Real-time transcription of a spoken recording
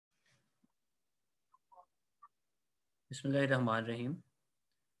Bismillahirrahmanirrahim.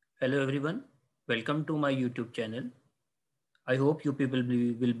 Hello everyone. Welcome to my YouTube channel. I hope you people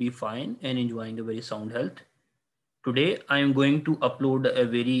will be fine and enjoying a very sound health. Today I am going to upload a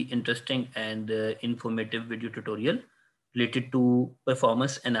very interesting and informative video tutorial related to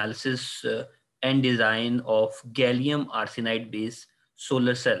performance analysis and design of gallium arsenide based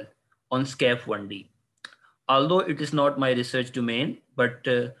solar cell on SCAP 1D. Although it is not my research domain, but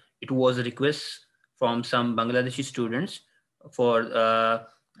it was a request from some Bangladeshi students for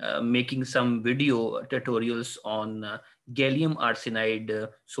making some video tutorials on gallium arsenide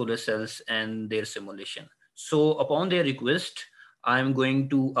solar cells and their simulation. So upon their request, I'm going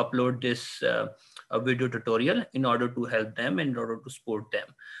to upload this a video tutorial in order to help them, in order to support them.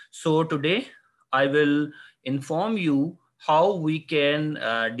 So today I will inform you how we can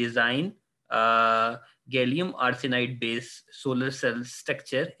design uh, gallium arsenide based solar cell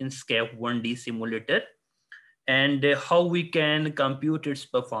structure in SCAP 1D simulator, and how we can compute its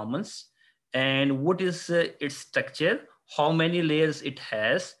performance, and what is its structure, how many layers it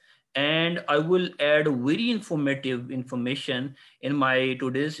has. And I will add very informative information in my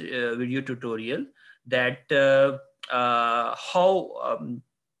today's video tutorial, that how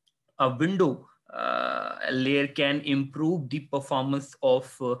a window layer can improve the performance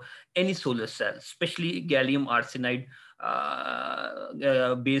of any solar cell, especially gallium arsenide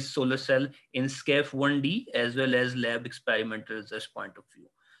based solar cell in SCAF 1D as well as lab experimental results point of view.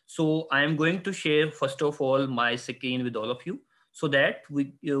 So I am going to share first of all my screen with all of you so that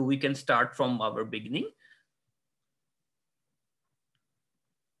we can start from our beginning.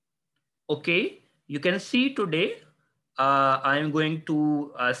 Okay, you can see today I am going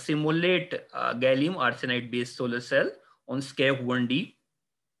to simulate gallium arsenide based solar cell on SCAP 1D.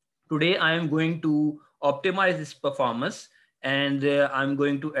 Today I am going to optimize its performance, and I'm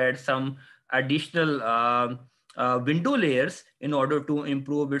going to add some additional window layers in order to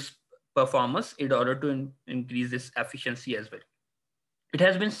improve its performance, in order to increase its efficiency as well. It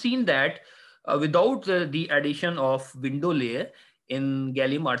has been seen that without the addition of window layer in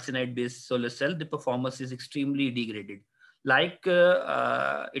gallium arsenide based solar cell, the performance is extremely degraded. Like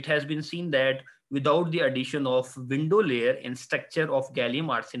it has been seen that without the addition of window layer in structure of gallium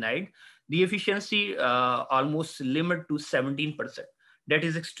arsenide, the efficiency almost limit to 17%. That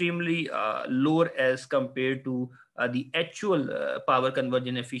is extremely lower as compared to the actual power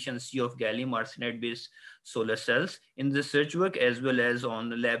conversion efficiency of gallium arsenide based solar cells in research work as well as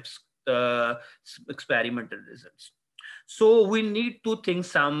on labs experimental results. So we need to think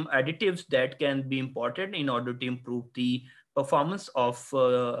some additives that can be important in order to improve the performance of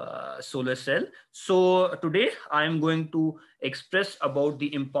solar cell. So today I am going to express about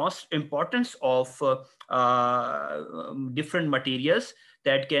the importance of different materials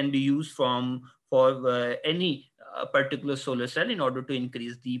that can be used for any particular solar cell in order to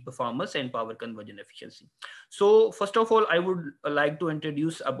increase the performance and power conversion efficiency. So first of all, I would like to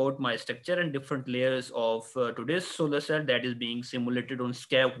introduce about my structure and different layers of today's solar cell that is being simulated on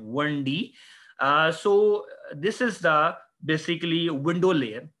SCAP 1D. So this is the basically window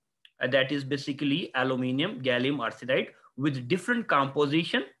layer that is basically aluminium gallium arsenide with different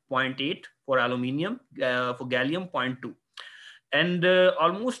composition, 0.8 for aluminium, for gallium 0.2. And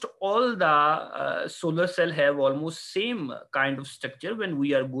almost all the solar cell have almost same kind of structure when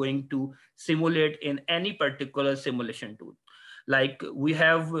we are going to simulate in any particular simulation tool. Like we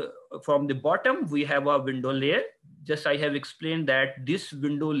have from the bottom we have a window layer. Just I have explained that this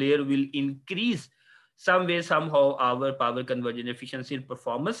window layer will increase some way somehow our power conversion efficiency and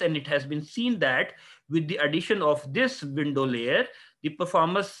performance, and it has been seen that with the addition of this window layer, the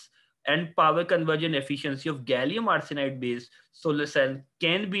performance and power conversion efficiency of gallium arsenide based solar cell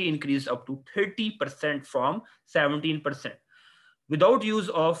can be increased up to 30% from 17%. Without use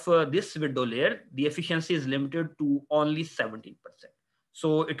of this window layer, the efficiency is limited to only 17%.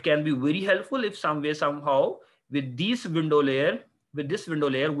 So it can be very helpful if some way somehow with this window layer,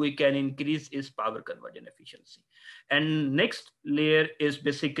 we can increase its power conversion efficiency. And next layer is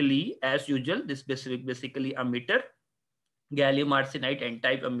basically, as usual, this basically emitter, gallium arsenide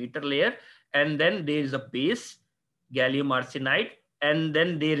n-type emitter layer, and then there is a base gallium arsenide, and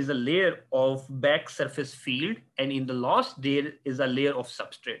then there is a layer of back surface field, and in the last there is a layer of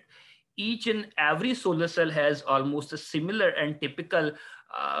substrate. Each and every solar cell has almost a similar and typical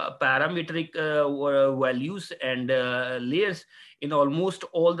parametric values and layers in almost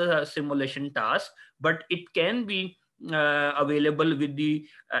all the simulation tasks, but it can be available with the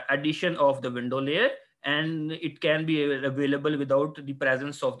addition of the window layer, and it can be available without the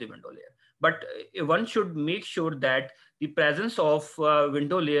presence of the window layer. But one should make sure that the presence of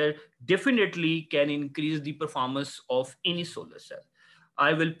window layer definitely can increase the performance of any solar cell.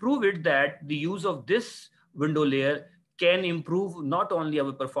 I will prove it that the use of this window layer can improve not only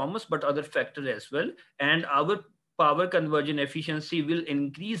our performance but other factors as well, and our power conversion efficiency will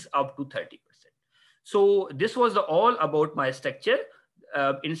increase up to 30%. So this was all about my structure.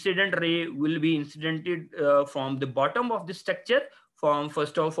 Incident ray will be incidented from the bottom of the structure, from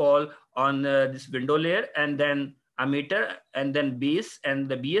first of all on this window layer, and then emitter, and then base, and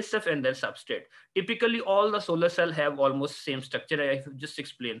the BSF, and then substrate. Typically, all the solar cell have almost same structure. I have just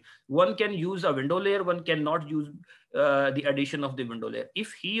explained. One can use a window layer, one cannot use the addition of the window layer.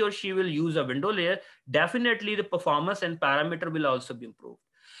 If he or she will use a window layer, definitely the performance and parameter will also be improved.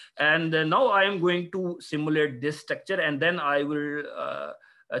 And now I am going to simulate this structure, and then I will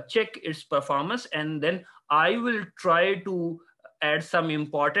check its performance, and then I will try to add some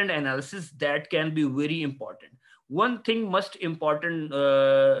important analysis that can be very important. One thing must important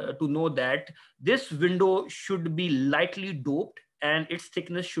to know, that this window should be lightly doped and its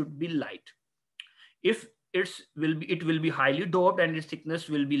thickness should be light. If it will be highly doped and its thickness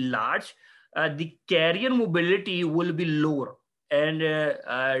will be large, the carrier mobility will be lower, and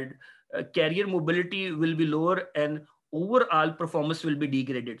carrier mobility will be lower, and overall performance will be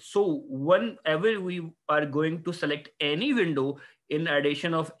degraded. So whenever we are going to select any window in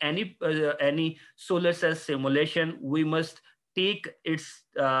addition of any solar cell simulation, we must take its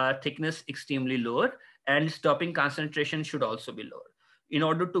thickness extremely lower, and stopping concentration should also be lower in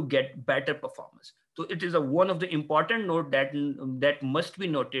order to get better performance. So it is one of the important note that must be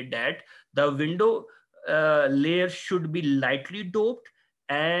noted, that the window layer should be lightly doped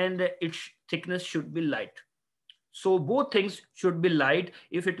and its thickness should be light. So both things should be light.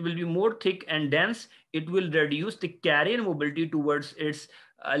 If it will be more thick and dense, it will reduce the carrier mobility towards its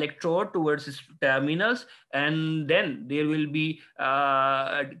electrode, towards its terminals, and then there will be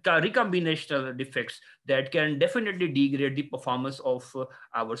recombinational defects that can definitely degrade the performance of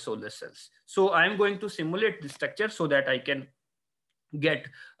our solar cells. So I'm going to simulate the structure so that I can get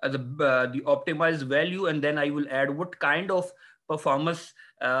the optimized value, and then I will add what kind of performance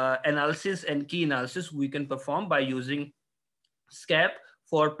analysis and key analysis we can perform by using SCAP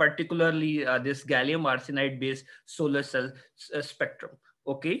for particularly this gallium arsenide based solar cell spectrum.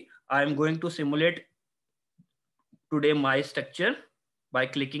 Okay, I'm going to simulate today my structure by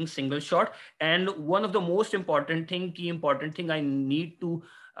clicking single shot. And one of the most important thing, key important thing I need to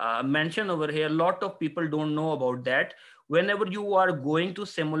mention over here, a lot of people don't know about that. Whenever you are going to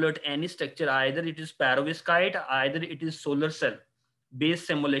simulate any structure, either it is perovskite, either it is solar cell based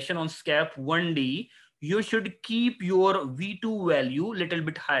simulation on SCAP 1D, you should keep your V2 value little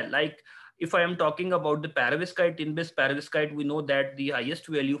bit high. Like if I am talking about the perovskite, tin based perovskite, we know that the highest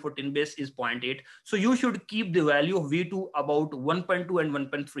value for tin base is 0.8. So you should keep the value of V2 about 1.2 and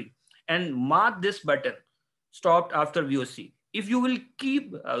 1.3, and mark this button stopped after VOC. If you will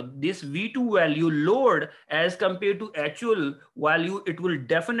keep this V2 value lowered as compared to actual value, it will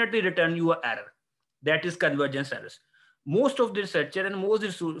definitely return you an error. That is convergence errors. Most of the researcher and most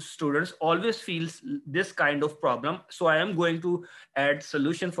of the students always feels this kind of problem. So I am going to add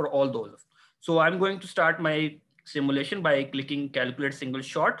solution for all those. So I'm going to start my simulation by clicking calculate single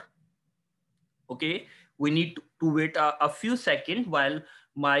shot. Okay, we need to wait a few seconds while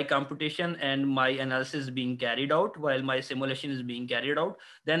my computation and my analysis is being carried out, while my simulation is being carried out.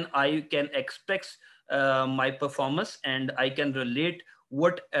 Then I can expect my performance, and I can relate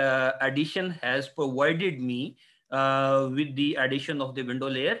what addition has provided me with the addition of the window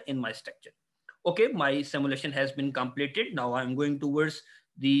layer in my structure. Okay, my simulation has been completed. Now I'm going towards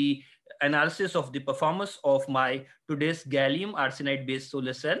the analysis of the performance of my today's gallium arsenide based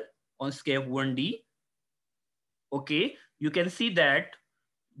solar cell on SCAP 1D. Okay, you can see that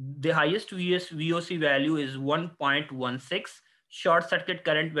the highest VOC value is 1.16, short circuit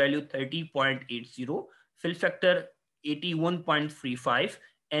current value 30.80, fill factor 81.35,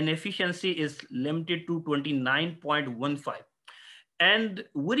 and efficiency is limited to 29.15. And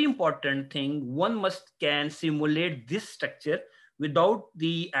very important thing, one must can simulate this structure without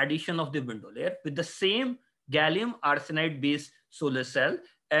the addition of the window layer with the same gallium arsenide based solar cell,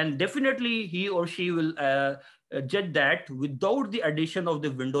 and definitely he or she will judge that without the addition of the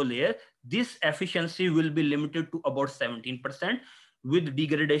window layer, this efficiency will be limited to about 17% with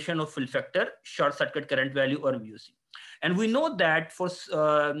degradation of fill factor, short circuit current value, or VOC. And we know that for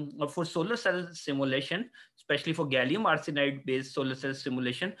solar cell simulation, especially for gallium arsenide based solar cell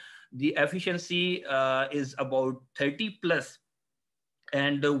simulation, the efficiency is about 30 plus,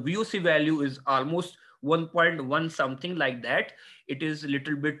 and the VOC value is almost 1.1, something like that. It is a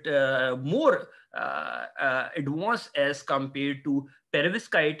little bit more advanced as compared to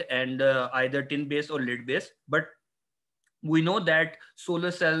perovskite and either tin base or lead base. But we know that solar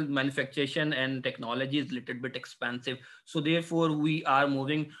cell manufacturing and technology is a little bit expensive, so therefore we are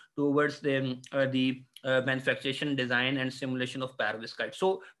moving towards the manufacturing, design and simulation of perovskite.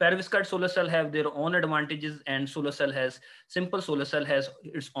 So perovskite solar cell have their own advantages, and simple solar cell has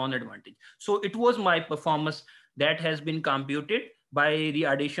its own advantage. So it was my performance that has been computed by the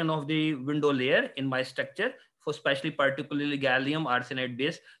addition of the window layer in my structure for especially particularly gallium arsenide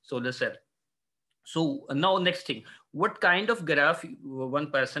based solar cell. So now next thing, what kind of graph one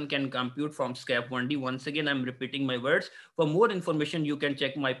person can compute from SCAP 1D? Once again, I'm repeating my words. For more information, you can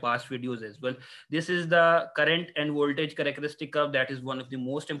check my past videos as well. This is the current and voltage characteristic curve. That is one of the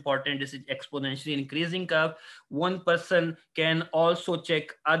most important. This is exponentially increasing curve. One person can also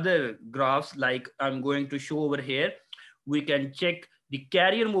check other graphs like I'm going to show over here. We can check the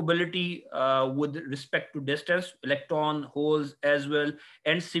carrier mobility with respect to distance, electron, holes as well.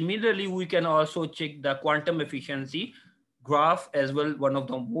 And similarly, we can also check the quantum efficiency graph as well. One of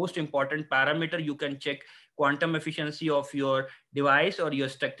the most important parameter, you can check quantum efficiency of your device or your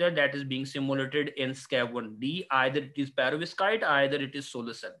structure that is being simulated in SCAP 1D. Either it is perovskite, either it is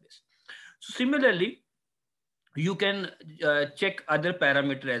solar cell based. So similarly, you can check other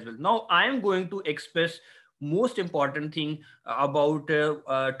parameter as well. Now I am going to express most important thing about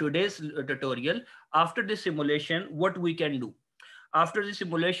today's tutorial. After the simulation, what we can do after the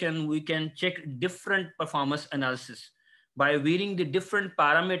simulation, we can check different performance analysis by varying the different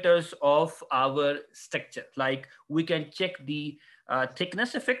parameters of our structure. Like we can check the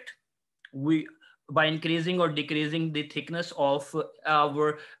thickness effect, we by increasing or decreasing the thickness of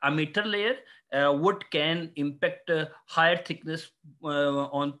our emitter layer, what can impact higher thickness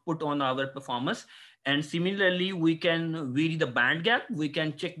on put on our performance. And similarly, we can vary the band gap. We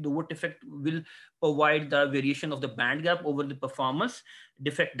can check the what effect will provide the variation of the band gap over the performance,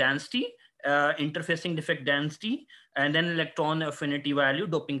 defect density, interfacing defect density, and then electron affinity value,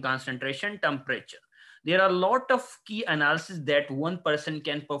 doping concentration, temperature. There are a lot of key analysis that one person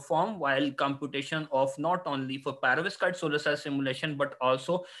can perform while computation of not only for perovskite solar cell simulation, but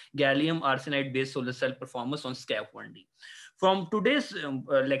also gallium arsenide based solar cell performance on SCAP 1D. From today's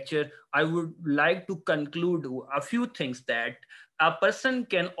lecture, I would like to conclude a few things that a person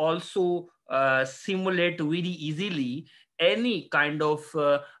can also simulate very easily any kind of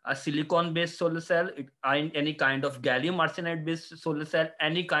a silicon based solar cell, any kind of gallium arsenide based solar cell,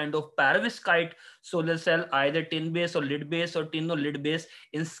 any kind of perovskite solar cell, either tin base or lead base or tin or lead base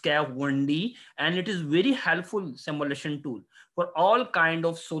in SCAP 1D. And it is very helpful simulation tool for all kind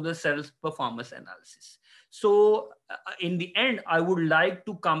of solar cells performance analysis. So in the end, I would like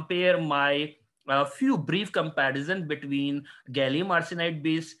to compare my few brief comparison between gallium arsenide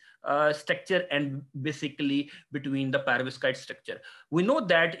based structure and basically between the perovskite structure. We know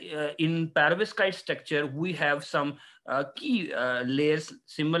that in perovskite structure, we have some key layers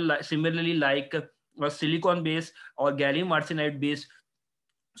similarly like silicon base or gallium arsenide base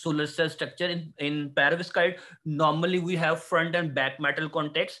solar cell structure. In perovskite, normally we have front and back metal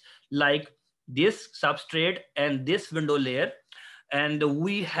contacts like this substrate and this window layer. And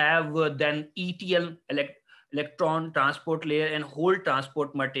we have then ETL, electron transport layer, and hole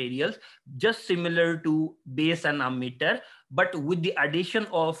transport materials, just similar to base and emitter, but with the addition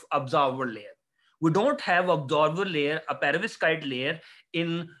of absorber layer. We don't have absorber layer, a perovskite layer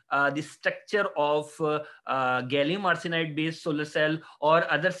in the structure of gallium arsenide based solar cell or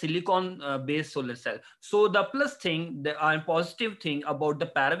other silicon based solar cell. So the plus thing, the positive thing about the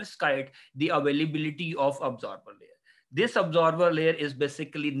perovskite, the availability of absorber layer. This absorber layer is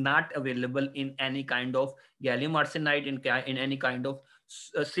basically not available in any kind of gallium arsenide, in any kind of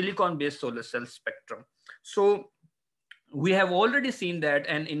silicon based solar cell spectrum. So we have already seen that,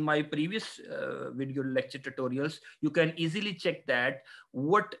 and in my previous video lecture tutorials, you can easily check that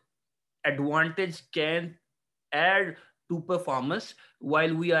what advantage can add to performance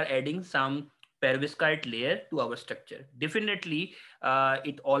while we are adding some perovskite layer to our structure. Definitely,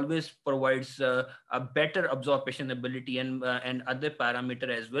 it always provides a better absorption ability and other parameter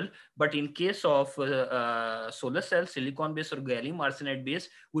as well. But in case of solar cell, silicon base or gallium arsenide base,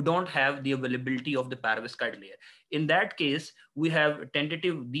 we don't have the availability of the perovskite layer. In that case, we have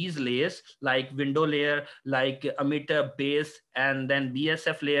tentative these layers like window layer, like emitter base, and then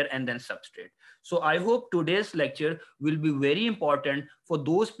BSF layer, and then substrate. So I hope today's lecture will be very important for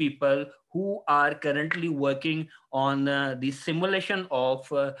those people who are currently working on the simulation of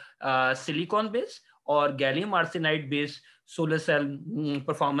silicon base or gallium arsenide based solar cell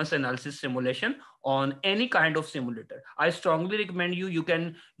performance analysis simulation on any kind of simulator. I strongly recommend you, you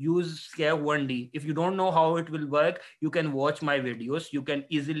can use SCAP 1D. If you don't know how it will work, you can watch my videos. You can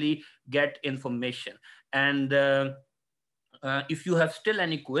easily get information. And if you have still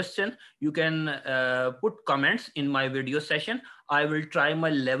any question, you can put comments in my video session. I will try my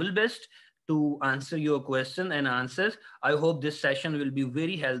level best to answer your question and answers. I hope this session will be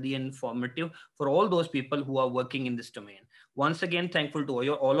very healthy and informative for all those people who are working in this domain. Once again, thankful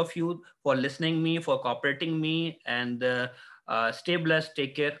to all of you for listening me, for cooperating me, and stay blessed.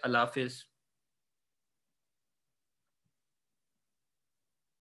 Take care. Allah Hafiz.